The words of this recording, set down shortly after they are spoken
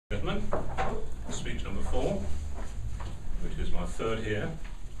third here,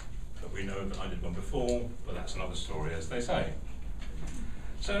 but we know that I did one before, but that's another story, as they say.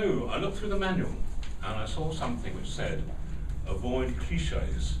 So I looked through the manual and I saw something which said, avoid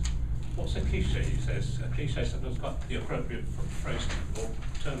cliches. What's a cliche? He says a cliche sometimes got the appropriate phrase or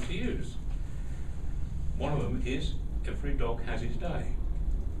term to use. One of them is, every dog has its day.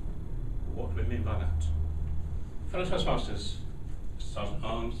 What do we mean by that? Fellow Toastmasters, Sergeant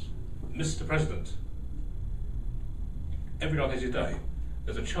Arms, Mr. President, every dog has his day.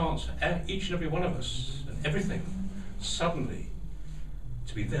 There's a chance for each and every one of us and everything suddenly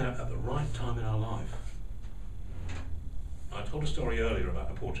to be there at the right time in our life. I told a story earlier about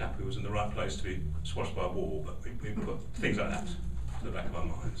a poor chap who was in the right place to be squashed by a wall, but we put things like that to the back of our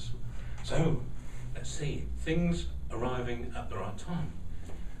minds. So, let's see, things arriving at the right time.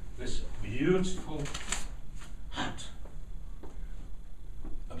 This beautiful hat.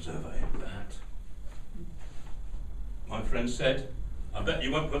 Observe the hat. My friend said, I bet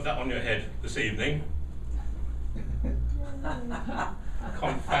you won't put that on your head this evening.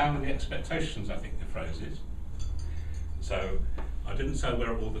 Confound the expectations, I think the phrase is. So I didn't say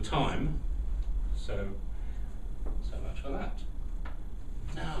wear it all the time, so much for that.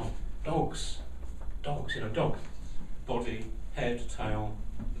 Now, dogs, dog, body, head, tail,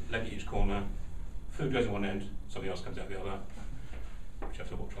 leg at each corner, food goes in one end, something else comes out the other, which you have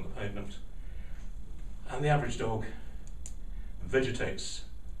to watch on the pavement. And the average dog vegetates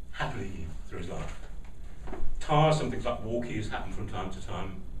happily through his life. Tiresome things like walkies happen from time to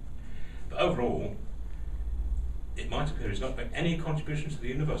time, but overall, it might appear he's not making any contribution to the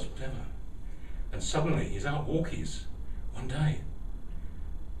universe whatever. And suddenly he's out walkies one day,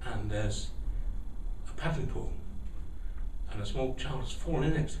 and there's a paddling pool, and a small child has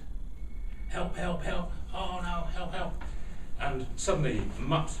fallen in it. Help, help, help, oh no, help, help. And suddenly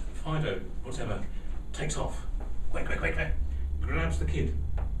Mutt, Fido, whatever, takes off, quick, grabs the kid,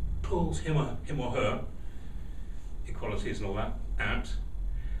 pulls him or her, equalities and all that, out.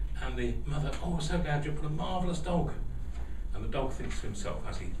 And the mother, oh, so glad you put a marvellous dog. And the dog thinks to himself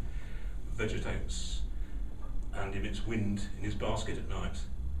as he vegetates and emits wind in his basket at night,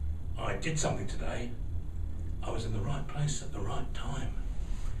 I did something today. I was in the right place at the right time.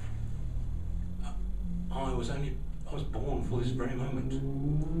 I was born for this very moment.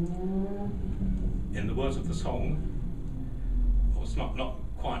 In the words of the song, well, it's not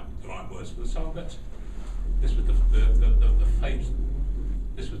quite the right words for the song, but this was the fate.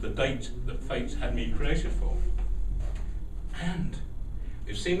 This was the date that fate had me created for. And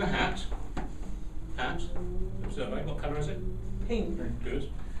we've seen the hat. Survey, what colour is it? Pink.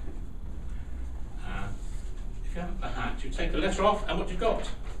 Good. If you have the hat, you take the letter off, and what you've got?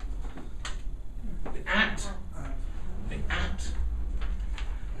 The at. The at.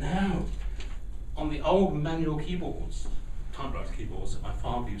 Now, on the old manual keyboards, typewriter keyboards that my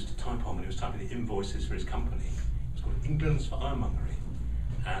father used to type on when he was typing the invoices for his company, it was called England's for Ironmongery.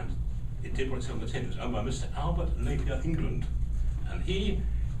 And it did what it said on the tin. It was owned by Mr. Albert Napier, England. And he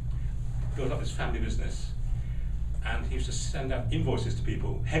built up this family business. And he used to send out invoices to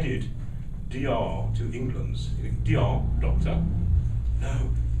people, headed DR to England's. You think, DR, doctor? No,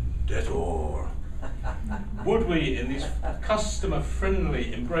 debtor. Would we, in these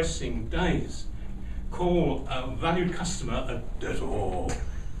customer-friendly, embracing days, call a valued customer a debtor?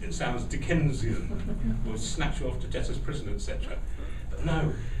 It sounds Dickensian. We'll snatch you off to debtor's prison, etc. But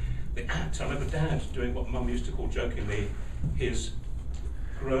no, the at. I remember Dad doing what Mum used to call jokingly his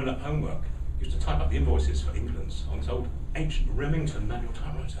grown-up homework. He used to type up the invoices for England's on his old ancient Remington manual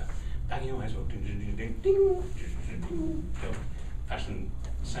typewriter, banging away as well, ding, ding, ding, ding, ding, ding, ding, the old-fashioned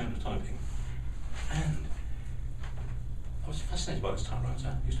sound of typing. And I was fascinated by this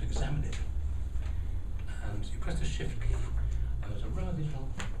typewriter. I used to examine it. And you press the shift key, and there's a row of these little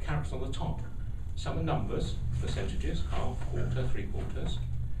characters on the top. Some are numbers, percentages, half, quarter, three quarters.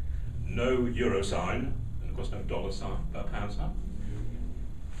 No euro sign, and of course no dollar sign, but pound sign.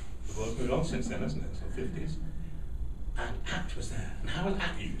 The world's moved on since then, hasn't it? It's the 50s. And at was there. And how was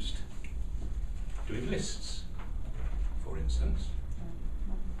at used? Doing lists, for instance.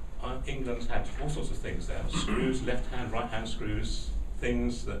 England's had all sorts of things there. Screws, left hand, right hand screws,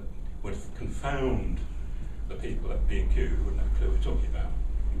 things that would confound the people at B&Q who wouldn't have a clue what we're talking about.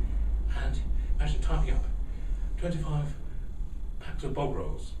 And imagine typing up 25 packs of bog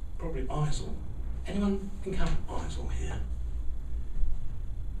rolls, probably Isle. Anyone can count Isle here?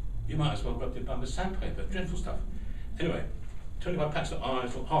 You might as well rub it with sandpaper, dreadful stuff. Anyway, 25 packs of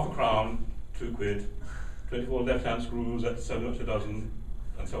Isle, half a crown, £2, 24 left-hand screws at so much a dozen,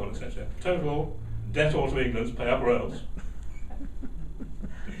 and so on, etc. Total, debtor to England's, pay up or else.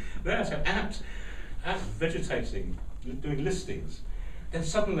 There, so at vegetating doing listings. Then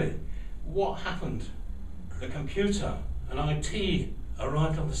suddenly, what happened? The computer and IT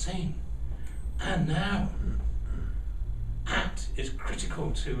arrived on the scene. And now, is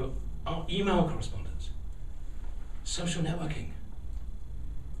critical to our email correspondence, social networking,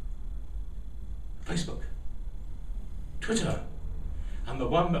 Facebook, Twitter, and the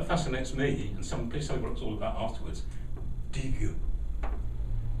one that fascinates me, and please tell me what it's all about afterwards, dig.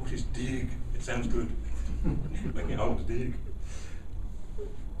 What is dig? It sounds good. Make me old, dig.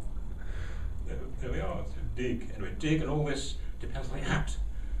 There we are, dig. Anyway, dig and all this depends on the app.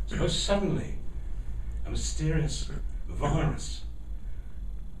 Suppose suddenly a mysterious virus,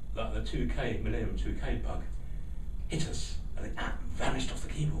 like the Millennium 2K bug, hit us and the app vanished off the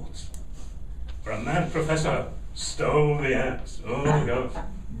keyboards. Or a mad professor stole the apps. Oh my God.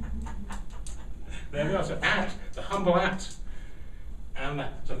 There we are, so the humble act, and the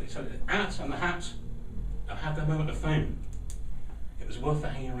at and the hat have had their moment of fame. It was worth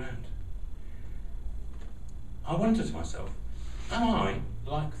hanging around. I wondered to myself, am I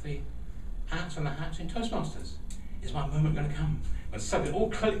like the at and the hat in Toastmasters? Is my moment going to come? And suddenly it all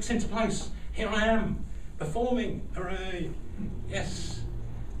clicks into place. Here I am, performing, hooray! Yes.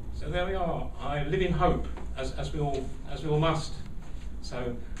 So there we are. I live in hope, as we all must.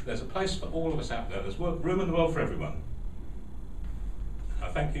 So there's a place for all of us out there. There's room in the world for everyone. I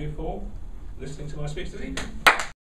thank you for listening to my speech this evening.